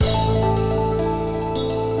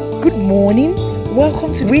Good morning.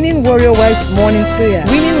 Welcome to Winning Warrior Wise Morning Prayer.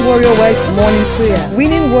 Winning Warrior Wise Morning Prayer.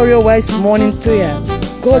 Winning Warrior Wise Morning Prayer.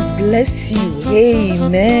 God bless you.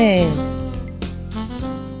 Amen.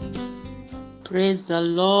 Praise the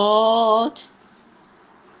Lord.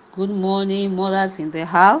 Good morning, mothers in the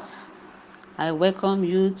house. I welcome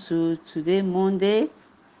you to today, Monday,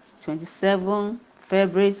 27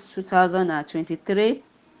 February 2023.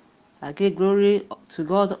 I give glory to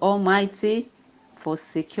God Almighty for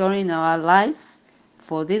securing our lives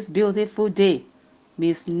for this beautiful day. May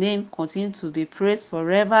His name continue to be praised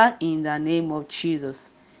forever in the name of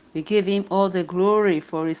Jesus. We give Him all the glory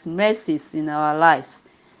for His mercies in our lives,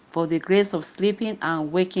 for the grace of sleeping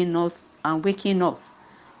and waking us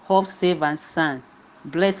up safe and sound.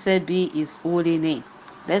 Blessed be His holy name.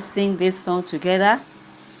 Let's sing this song together.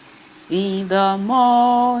 In the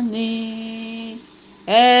morning,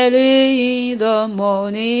 early in the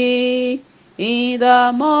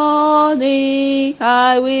morning,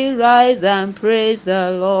 I will rise and praise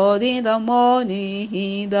the Lord. In the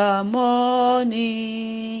morning,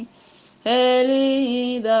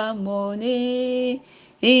 early in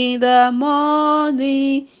the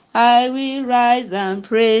morning, I will rise and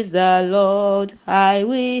praise the Lord. I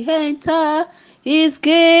will enter His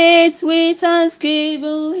gates with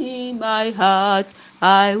thanksgiving in my heart.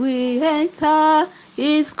 I will enter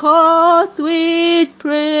His courts with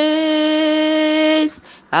praise.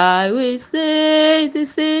 I will say,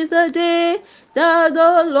 this is the day that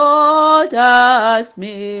the Lord has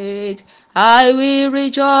made. I will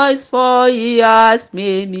rejoice, for He has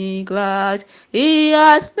made me glad. He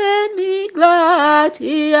has made me glad.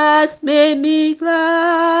 He has made me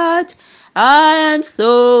glad. I am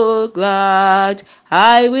so glad.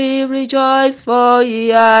 I will rejoice, for He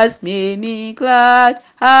has made me glad.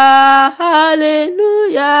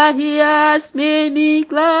 Hallelujah, He has made me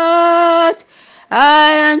glad.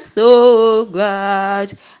 I am so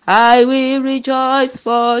glad. I will rejoice,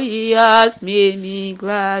 for He has made me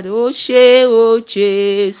glad. Ó ṣé o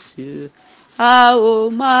Jésù, a ó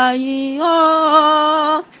máa yìn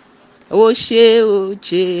ọ́. Ó ṣé o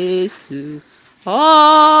Jésù,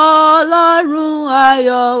 Ọlọ́run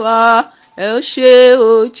ayọ̀ wa. Ó ṣé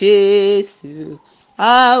o Jésù,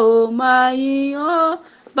 a ó máa yìn ọ́.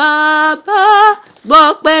 Bàbá,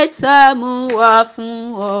 gbọ́pẹ́ tá mú wá fún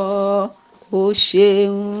ọ. Ó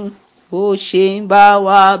ṣeun, ó ṣe ń bá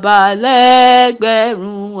wa bá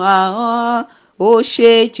lẹ́gbẹ̀rún ahọ́n. Ó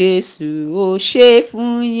ṣé Jésù, ó ṣé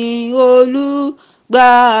fún yín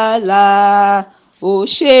Olùgbàlà. Ó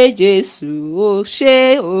ṣé Jésù, ó ṣé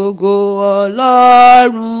ògo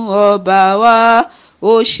Ọlọ́run ọba wa. Ó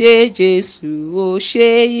ṣé Jésù, ó ṣé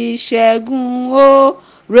ìṣẹ́gun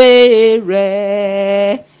oore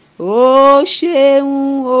rẹ̀. Ó ṣeun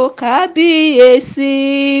o kábíyèsí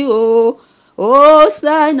o,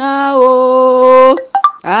 Hósánà o.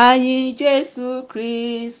 A yìn Jésù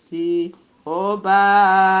Kristi ọba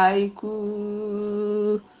àìkú.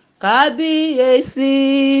 Kábíyèsí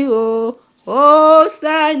o,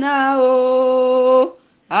 Hósánà o.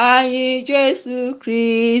 A yìn Jésù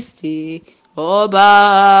Kristi ọba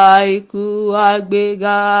àìkú.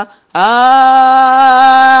 Àgbéga,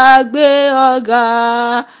 àgbé ọ̀gá,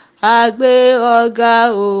 àgbé ọ̀gá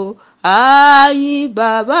o. A yìn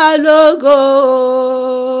Bàbá lógo.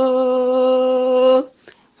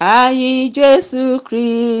 A yìn Jésù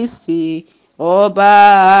Kristi ọba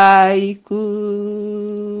àìkú.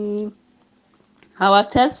 Our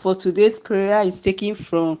text for today's prayer is taken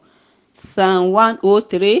from Psalm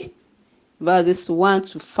 103, verses 1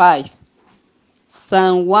 to 5.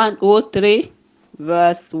 Psalm 103,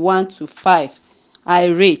 verse 1 to 5. I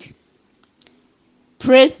read,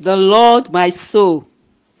 Praise the Lord, my soul.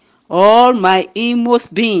 All my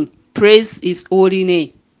inmost being, praise His holy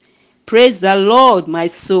name. Praise the Lord, my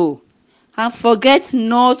soul, and forget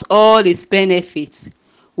not all His benefits,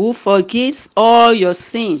 who forgives all your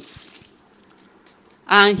sins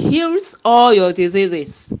and heals all your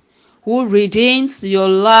diseases, who redeems your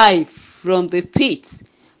life from the pit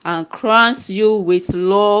and crowns you with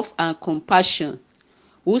love and compassion,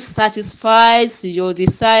 who satisfies your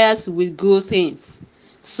desires with good things,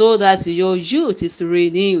 so that your youth is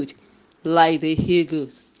renewed like the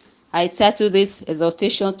eagles. I title this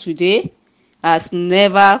exhortation today as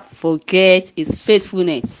Never Forget His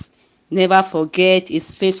Faithfulness. Never forget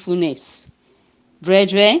His faithfulness.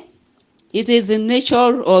 Brethren, it is the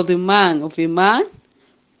nature of a man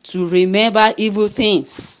to remember evil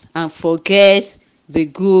things and forget the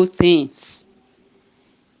good things.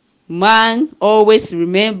 Man always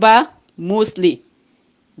remember mostly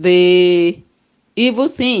the evil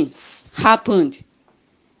things happened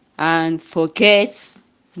and forgets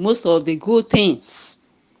most of the good things.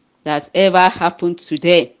 that ever happened to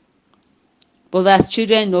them. But as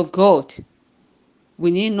children of God,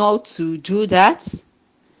 we need not to do that.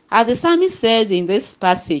 As the psalmist said in this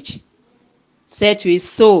passage, said to his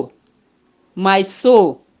soul, my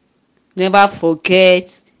soul, never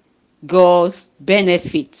forget God's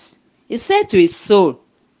benefits. He said to his soul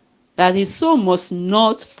that his soul must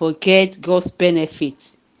not forget God's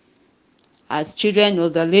benefits. As children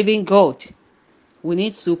of the living God, we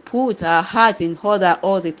need to put our heart in order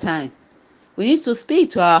all the time. We need to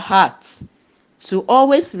speak to our hearts to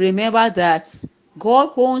always remember that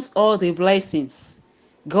God owns all the blessings.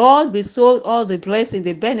 God bestowed all the blessings,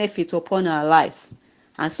 the benefits upon our lives.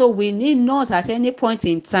 And so we need not at any point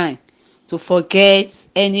in time to forget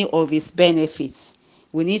any of his benefits.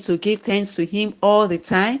 We need to give thanks to him all the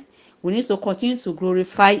time. We need to continue to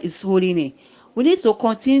glorify his holy name. We need to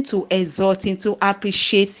continue to exalt him, to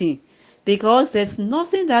appreciate him. Because there's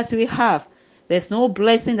nothing that we have. There's no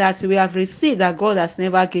blessing that we have received that God has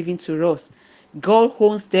never given to us. God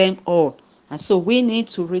owns them all. And so we need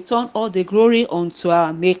to return all the glory unto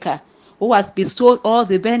our Maker, who has bestowed all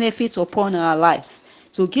the benefits upon our lives.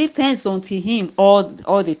 To give thanks unto him all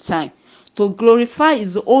the time. To glorify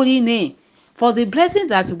his holy name for the blessing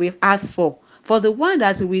that we've asked for the one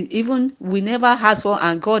that we never asked for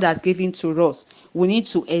and God has given to us. We need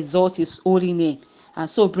to exalt his holy name. And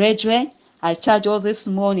so, brethren, I charge us this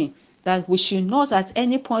morning that we should not at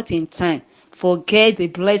any point in time forget the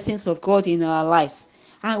blessings of God in our lives.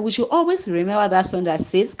 And we should always remember that song that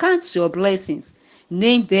says, count your blessings,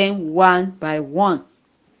 name them one by one.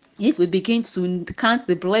 If we begin to count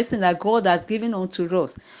the blessing that God has given unto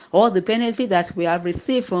us, all the benefit that we have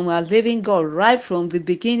received from our living God right from the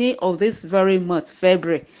beginning of this very month,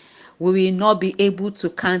 February, we will not be able to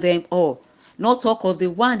count them all. Not talk of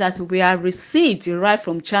the one that we have received right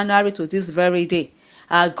from January to this very day.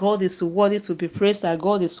 Our God is worthy to be praised. Our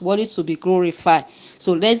God is worthy to be glorified.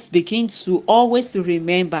 So let's begin to always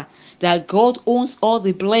remember that God owns all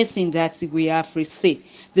the blessings that we have received.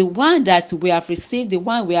 The one that we have received, the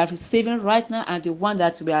one we are receiving right now, and the one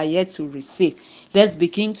that we are yet to receive. Let's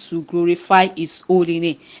begin to glorify his holy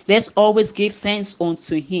name. Let's always give thanks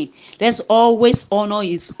unto him. Let's always honor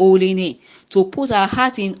his holy name. To put our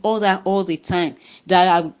heart in order all the time, that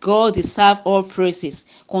our God deserves all praises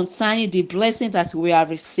concerning the blessing that we have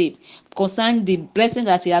received, concerning the blessing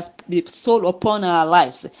that he has bestowed upon our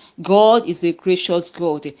lives. God is a gracious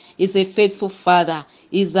God, is a faithful Father,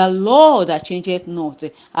 is the Lord that changeth not.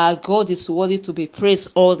 Our God is worthy to be praised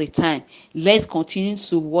all the time. Let's continue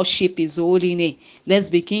to worship his holy name. Let's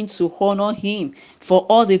begin to honor him for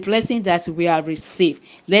all the blessings that we have received.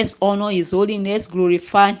 Let's honor his holiness,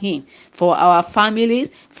 glorify him for our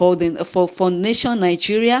families, for nation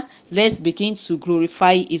Nigeria. Let's begin to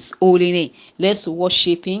glorify his holy name. Let's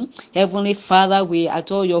worship him. Heavenly Father, we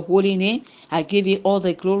adore your holy name. I give you all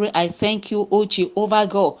the glory. I thank you, O Jehovah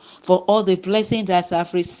God, for all the blessings that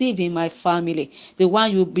I've received in my family. The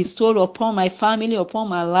one you bestowed upon my family, upon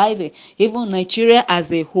my life, even Nigeria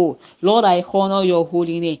as a whole. Lord, I honor your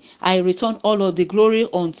holy name. I return all of the glory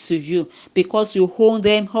unto you because you own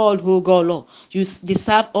them all, O God, Lord. You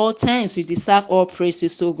deserve all thanks. You deserve all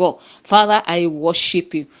praises, O God. Father, I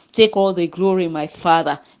worship you. Take all the glory, my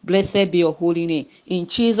Father. Blessed be your holy name. In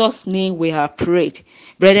Jesus' name we have prayed.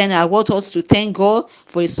 Brethren, I want us to thank God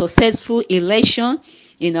for a successful election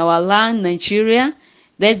in our land, Nigeria.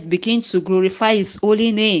 Let's begin to glorify his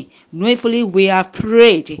holy name. Knowingly we have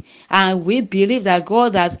prayed and we believe that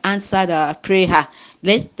God has answered our prayer.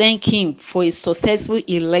 Let's thank him for a successful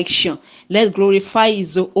election. Let's glorify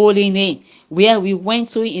his holy name. Where we went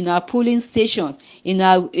to in our polling stations, in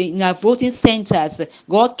our voting centers,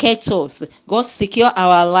 God kept us. God secured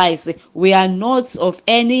our lives. We are not of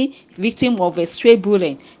any victim of a stray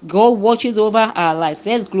bullet. God watches over our lives.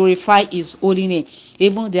 Let's glorify his holy name.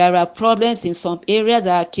 Even there are problems in some areas,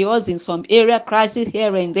 there are chaos in some area, crisis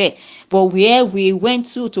here and there. But where we went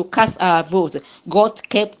to cast our vote, God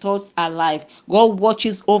kept us alive. God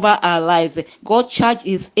watches over our lives. God charged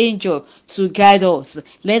his angel to guide us.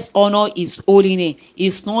 Let's honor his holy name.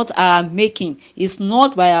 It's not our making. It's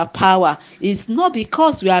not by our power. It's not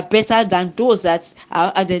because we are better than those that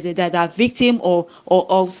are victim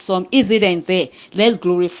of some incident there. Let's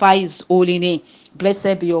glorify his holy name.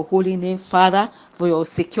 Blessed be your holy name, Father, for your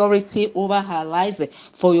security over our lives,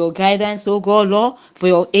 for your guidance, oh God, Lord, for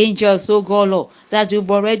your angels, oh God, Lord, that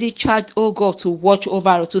you've already charged, oh God, to watch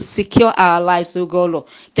over, to secure our lives, oh God, Lord.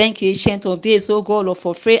 Thank you, Ancient of Days, oh God, Lord,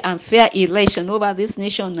 for free and fair election over this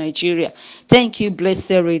nation, Nigeria. Thank you, blessed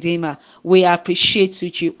Redeemer. We appreciate you,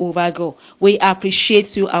 Jehovah God. We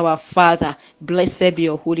appreciate you, our Father. Blessed be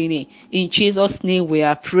your holy name. In Jesus' name we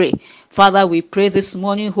are pray. Father, we pray this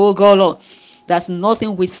morning, oh God, Lord, that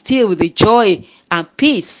nothing will steal the joy and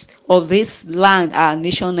peace of this land, our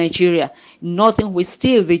nation, Nigeria. Nothing will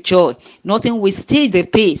steal the joy. Nothing will steal the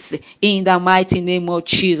peace in the mighty name of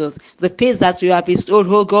Jesus. The peace that you have bestowed,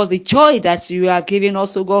 oh God, the joy that you have given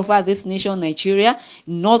us, oh God, for this nation, Nigeria.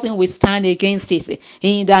 Nothing will stand against it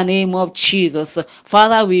in the name of Jesus.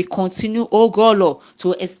 Father, we continue, oh God, Lord,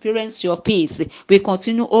 to experience your peace. We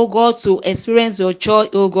continue, oh God, to experience your joy,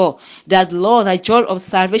 oh God. That, Lord, the joy of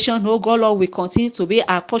salvation, oh God, Lord, will continue to be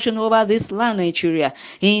our portion over this land, Nigeria.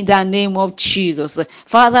 In the name of Jesus.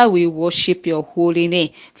 Father, we worship your holy name.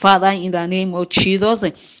 Father, in the name of Jesus,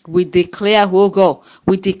 we declare, oh God,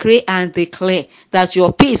 we decree and declare that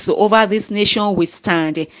your peace over this nation will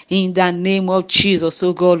stand in the name of Jesus,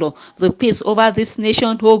 oh God, Lord. The peace over this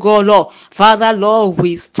nation, oh God, Lord. Father, Lord,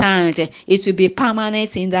 we stand. It will be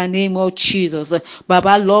permanent in the name of Jesus.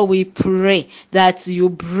 Baba, Lord, we pray that you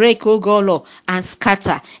break, oh God, Lord, and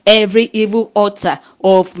scatter every evil altar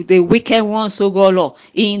of the wicked ones, oh God, Lord,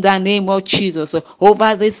 in the name of Jesus.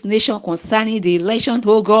 Over this nation concerning the election,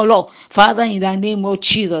 oh God, Lord. Father, in the name of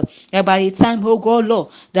Jesus, and by the time, oh God, Lord,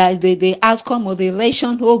 that the outcome of the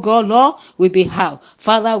election, oh God, Lord, will be how.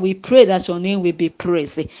 Father, we pray that your name will be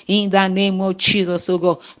praised in the name of Jesus, oh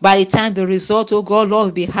God. By the time the result, oh God, Lord,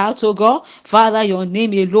 will be out, oh God, Father, your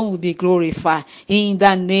name alone will be glorified in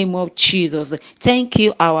the name of Jesus. Thank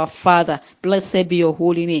you, our Father. Blessed be your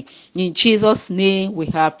holy name. In Jesus' name we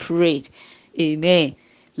have prayed. Amen.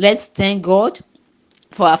 Let's thank God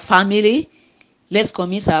for our family. Let's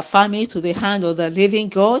commit our family to the hand of the living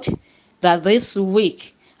God, that this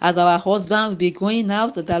week, as our husband will be going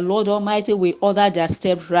out, that the Lord Almighty will order their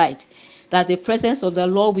step right, that the presence of the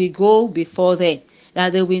Lord will go before them,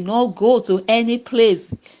 that they will not go to any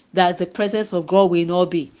place that the presence of God will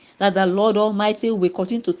not be, that the Lord Almighty will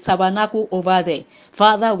continue to tabernacle over them.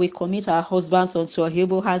 Father, we commit our husbands unto your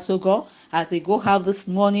able hands, O God, as they go out this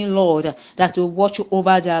morning, Lord, that you watch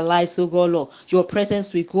over their lives, O God, Lord. Your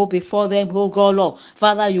presence will go before them, O God, Lord.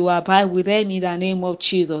 Father, you abide with them in the name of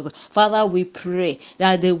Jesus. Father, we pray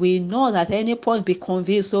that they will not at any point be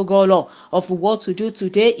convinced, O God, Lord, of what to do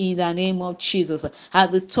today in the name of Jesus.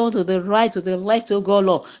 As they turn to the right, to the left, O God,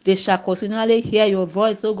 Lord, they shall continually hear your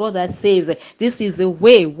voice, O God, that says, this is the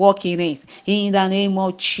way, walk in it. In the name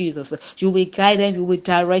of Jesus, you will guide them, you will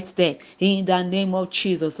direct them. In the name of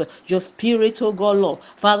Jesus, your spirit, oh God, Lord.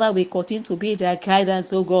 Father, we continue to be their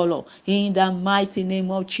guidance, oh God, Lord. In the mighty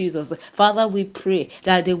name of Jesus. Father, we pray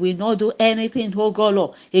that they will not do anything, oh God,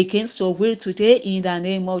 Lord, against your will today in the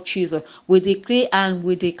name of Jesus. We decree and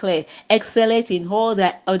we declare excellent in all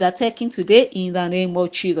that undertaking today in the name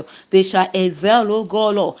of Jesus. They shall excel, oh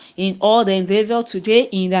God, Lord, in all the endeavor today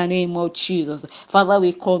in the name of Jesus. Father,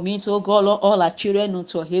 we commit, oh God, Lord, all our children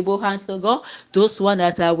unto your able hands, oh God. Those ones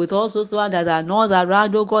that are with us, those ones that are not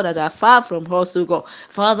around, oh God, that are far from us, oh God.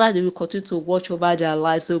 Father, they will continue to watch over their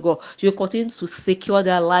lives, oh God. You will continue to secure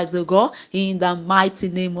their lives, oh God, in the mighty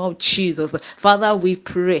name of Jesus. Father, we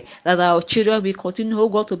pray that our children will continue, oh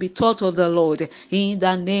God, to be taught of the Lord in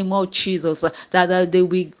the name of Jesus. That they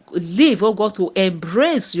will live, oh God, to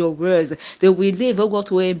embrace your words. They will live, oh God,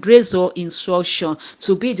 to embrace your instruction,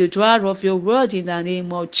 to be the doer of your word in the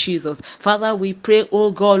name of Jesus. Father, we pray,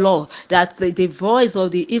 oh God, Lord, that the voice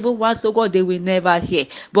of the evil ones, oh God, they will never hear.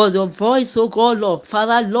 But the voice, oh God, Lord,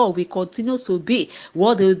 Father, Lord, will continue to be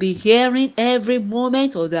what they will be hearing every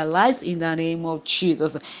moment of their lives in the name of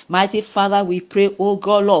Jesus. Mighty Father, we pray, oh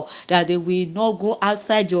God, Lord, that they will not go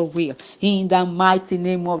outside your will in the mighty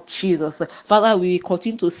name of Jesus. Father, we will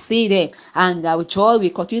continue to see them, and our joy will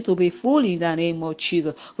continue to be full in the name of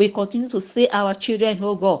Jesus. We continue to see our children,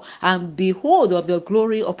 oh God, and behold of your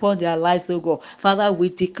glory upon their lives, oh God. Father, we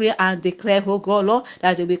decree and declare, oh God, Lord,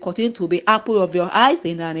 that they will continue to be apple of your eyes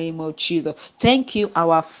in the name of Jesus. Thank you,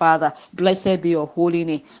 our Father. Blessed be your holy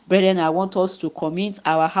name. Brethren, I want us to commit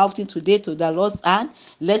our outing today to the Lord's hand.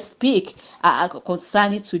 Let's speak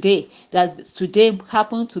concerning today, that today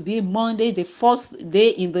happened to be Monday, the first day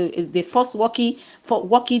in the first working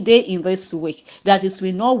working day in this week, that it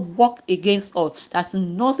will not work against us, that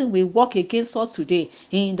nothing will work against us today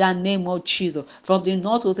in the name of Jesus. From the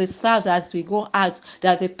north to the south, as we go out,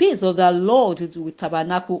 that the peace of the Lord will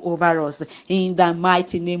tabernacle over us in the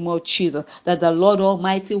mighty name of Jesus, that the Lord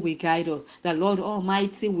Almighty will guide us, the Lord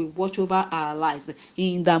Almighty will watch over our lives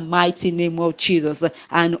in the mighty name of Jesus.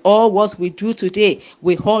 And all what we do today,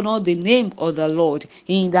 we honor the name of the Lord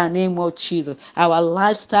in the name of Jesus. Our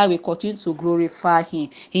lifestyle will continue to glorify Him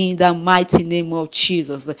in the mighty name of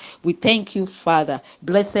Jesus. We thank you, Father.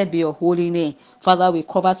 Blessed be your holy name. Father, we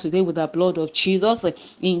cover today with the blood of Jesus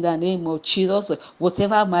in the name of Jesus.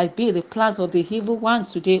 Whatever might be the plans of the evil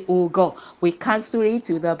ones today, oh God, we cancel it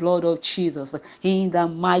with the blood of Jesus in the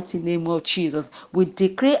mighty name of Jesus. We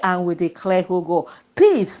decree and we declare, oh God,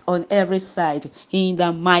 peace on every side in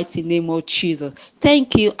the mighty name of Jesus.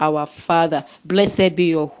 Thank you, our Father. Blessed be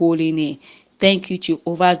your holy name. Thank you,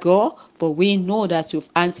 Jehovah God, for we know that you've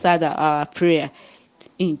answered our prayer.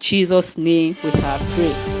 In Jesus' name we have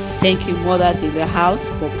prayed. Thank you, mothers in the house,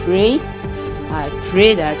 for praying. I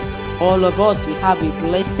pray that all of us will have a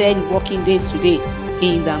blessed working day today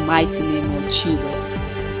in the mighty name of Jesus.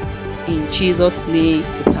 In Jesus' name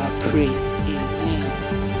we have prayed. Amen.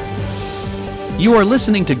 You are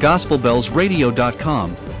listening to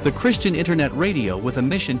GospelBellsRadio.com, the Christian internet radio with a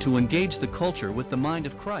mission to engage the culture with the mind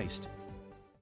of Christ.